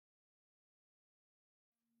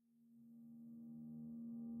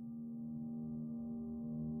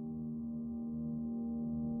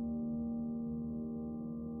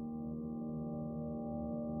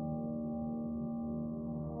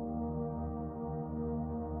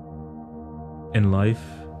In life,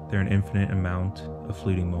 there are an infinite amount of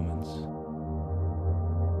fleeting moments.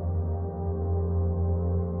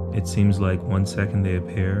 It seems like 1 second they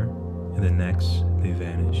appear, and the next they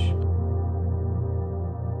vanish.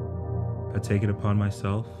 I take it upon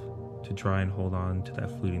myself to try and hold on to that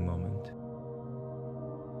fleeting moment.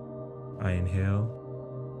 I inhale,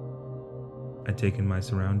 I take in my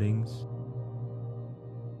surroundings,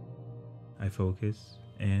 I focus,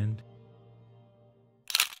 and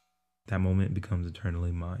that moment becomes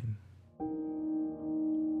eternally mine.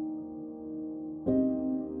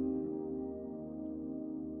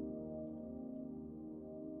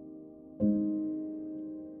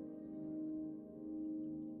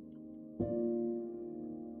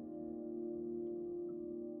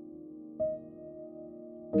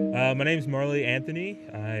 My name is Marley Anthony.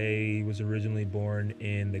 I was originally born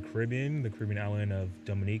in the Caribbean island of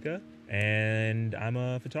Dominica, and I'm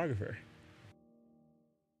a photographer.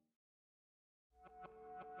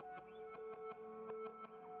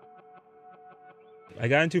 I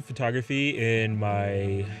got into photography in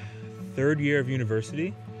my 3rd year of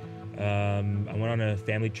university. I went on a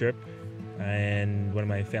family trip, and one of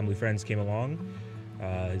my family friends came along.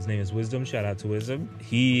 His name is Wisdom. Shout out to Wisdom.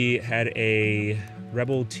 He had a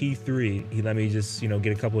Rebel T3. He let me just, get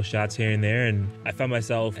a couple of shots here and there, and I found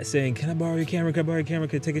myself saying, "Can I borrow your camera? Can I borrow your camera?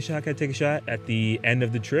 Can I take a shot? Can I take a shot?" At the end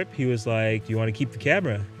of the trip, he was like, "Do you want to keep the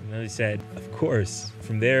camera?" And I said, "Of course."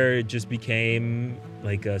 From there, it just became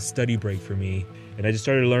like a study break for me. And I just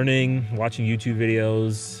started learning, watching YouTube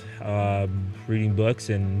videos, reading books,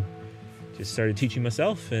 and just started teaching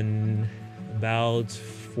myself. And about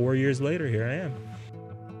 4 years later, here I am.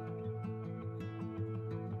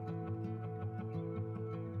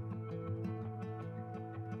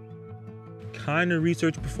 Kind of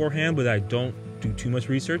research beforehand, but I don't do too much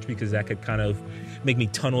research because that could kind of make me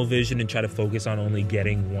tunnel vision and try to focus on only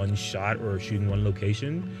getting one shot or shooting one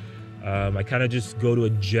location. I kind of just go to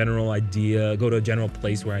a general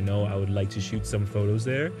place where I know I would like to shoot some photos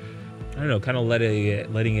there. I don't know, kind of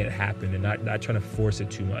letting it happen and not trying to force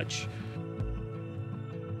it too much.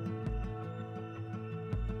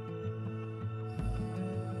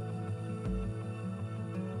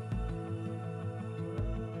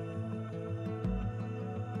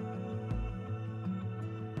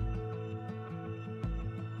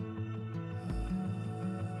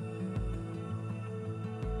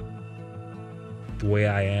 The way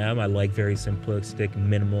I am, I like very simplistic,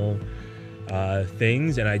 minimal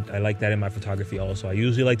things, and I like that in my photography also. I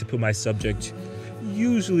usually like to put my subject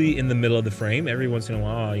usually in the middle of the frame. Every once in a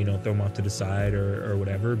while, throw them off to the side or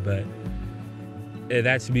whatever, but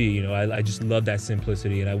that's me. I just love that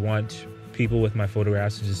simplicity, and I want people with my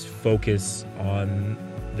photographs to just focus on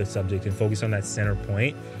the subject and focus on that center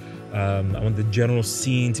point. I want the general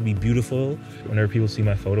scene to be beautiful. Whenever people see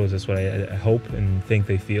my photos, that's what I hope and think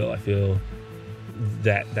they feel. I feel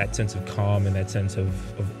that sense of calm and that sense of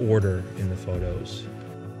order in the photos.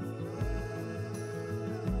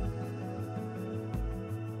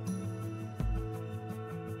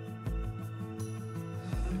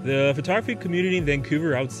 The photography community in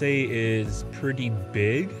Vancouver, I would say, is pretty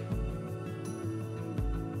big.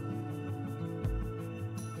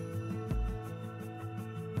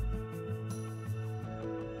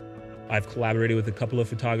 I've collaborated with a couple of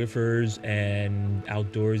photographers and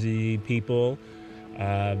outdoorsy people.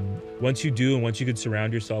 Once you do, and once you could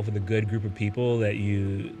surround yourself with a good group of people that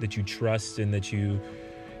you trust and that you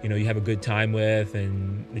have a good time with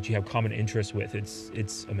and that you have common interests with,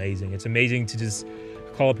 it's amazing. It's amazing to just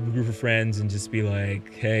call up a group of friends and just be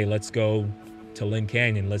like, "Hey, let's go to Lynn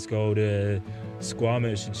Canyon. Let's go to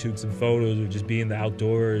Squamish and shoot some photos," or just be in the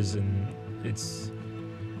outdoors. And it's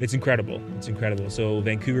incredible. It's incredible. So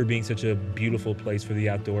Vancouver being such a beautiful place for the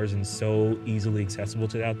outdoors and so easily accessible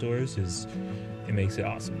to the outdoors it makes it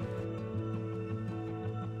awesome.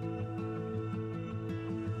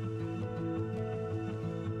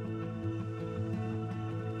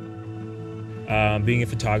 Being a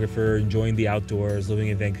photographer, enjoying the outdoors, living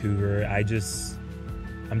in Vancouver,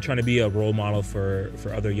 I'm trying to be a role model for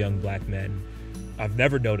other young black men. I've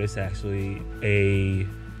never noticed actually a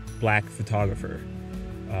black photographer.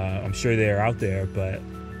 I'm sure they're out there, but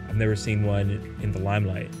I've never seen one in the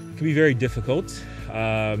limelight. It can be very difficult,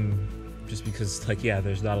 just because,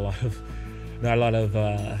 there's not a lot of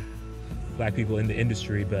black people in the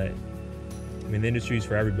industry. But I mean, the industry is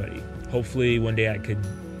for everybody. Hopefully, one day I could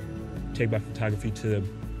take my photography to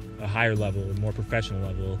a higher level, a more professional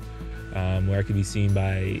level, where I could be seen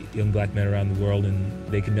by young black men around the world, and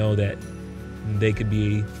they could know that they could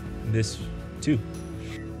be this too.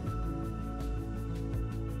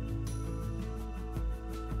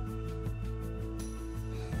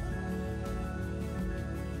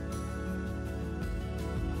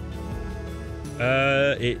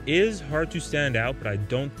 It is hard to stand out, but I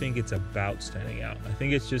don't think it's about standing out. I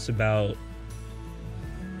think it's just about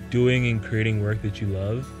doing and creating work that you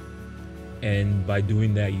love, and by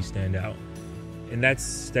doing that, you stand out. And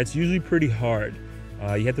that's usually pretty hard.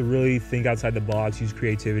 You have to really think outside the box, use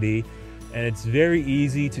creativity, and it's very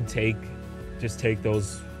easy to just take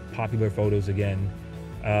those popular photos again.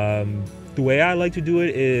 The way I like to do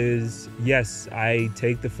it is, yes, I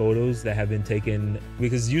take the photos that have been taken,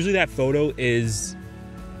 because usually that photo is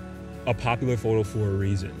a popular photo for a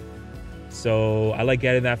reason. So I like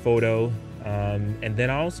getting that photo, and then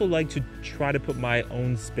I also like to try to put my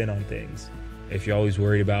own spin on things. If you're always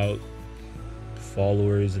worried about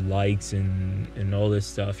followers and likes and all this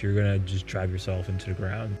stuff, you're gonna just drive yourself into the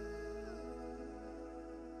ground.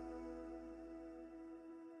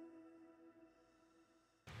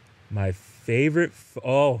 My favorite,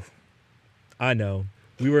 I know.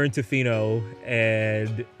 We were in Tofino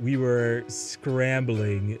and we were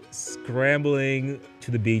scrambling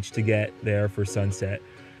to the beach to get there for sunset.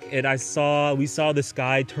 And we saw the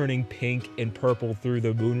sky turning pink and purple through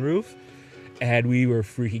the moonroof, and we were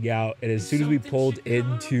freaking out. And as soon as we pulled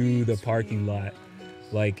into the parking lot,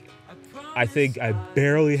 like, I think I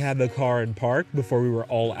barely had the car in park before we were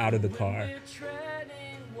all out of the car.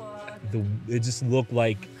 It just looked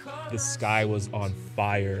like the sky was on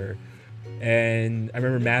fire. And I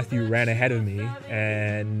remember Matthew ran ahead of me,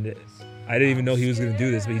 and I didn't even know he was gonna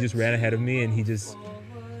do this, but he just ran ahead of me, and he just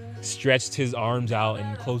stretched his arms out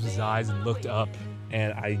and closed his eyes and looked up,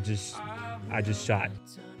 and I just shot.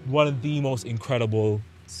 One of the most incredible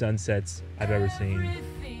sunsets I've ever seen.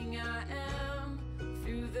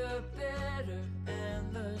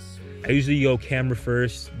 I usually go camera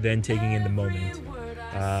first, then taking in the moment.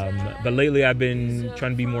 But lately I've been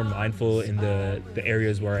trying to be more mindful in the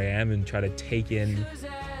areas where I am and try to take in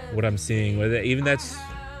what I'm seeing. Even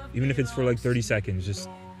if it's for like 30 seconds, just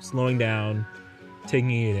slowing down,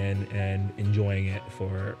 taking it in and enjoying it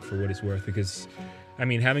for what it's worth. Because, I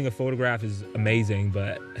mean, having a photograph is amazing,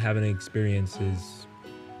 but having an experience is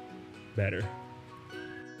better.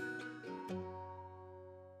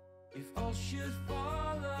 If all should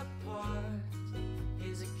fall apart,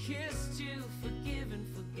 here's a kiss to forgive and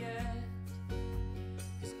forget.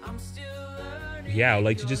 'Cause I'm still learning. Yeah, I'd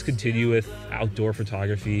like to just continue with outdoor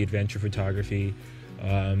photography, adventure photography.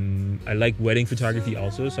 I like wedding photography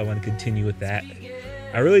also, so I want to continue with that.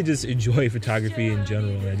 I really just enjoy photography in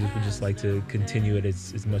general, and I would just like to continue it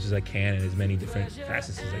as much as I can in as many different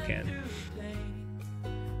facets as I can.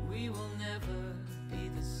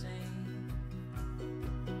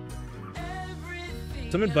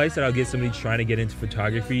 Some advice that I'll give somebody trying to get into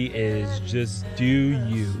photography is just do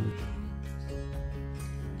you.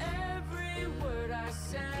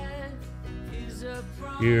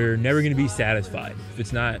 You're never going to be satisfied. If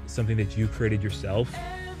it's not something that you created yourself,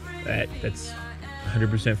 that's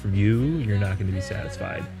 100% from you, you're not going to be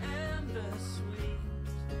satisfied.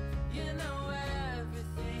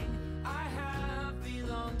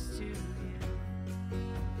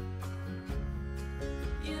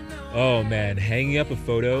 Oh man, hanging up a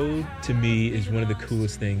photo to me is one of the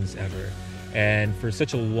coolest things ever. And for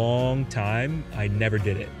such a long time, I never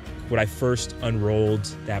did it. When I first unrolled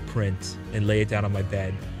that print and lay it down on my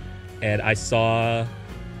bed, and I saw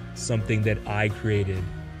something that I created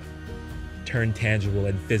turn tangible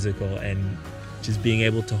and physical, and just being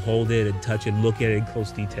able to hold it and touch it, look at it in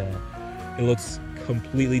close detail, it looks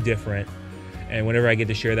completely different. And whenever I get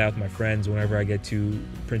to share that with my friends, whenever I get to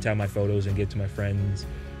print out my photos and get to my friends,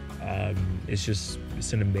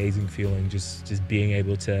 it's an amazing feeling, just being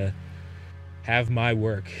able to have my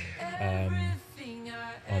work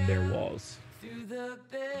on their walls.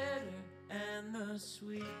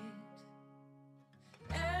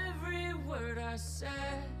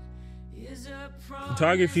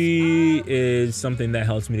 Photography is something that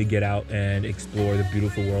helps me to get out and explore the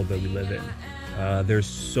beautiful world that we live in. There's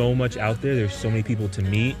so much out there, there's so many people to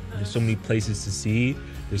meet, there's so many places to see,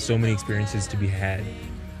 there's so many experiences to be had.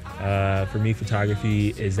 For me, photography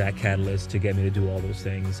is that catalyst to get me to do all those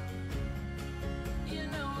things.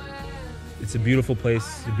 It's a beautiful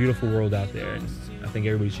place, a beautiful world out there, and I think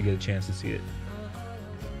everybody should get a chance to see it.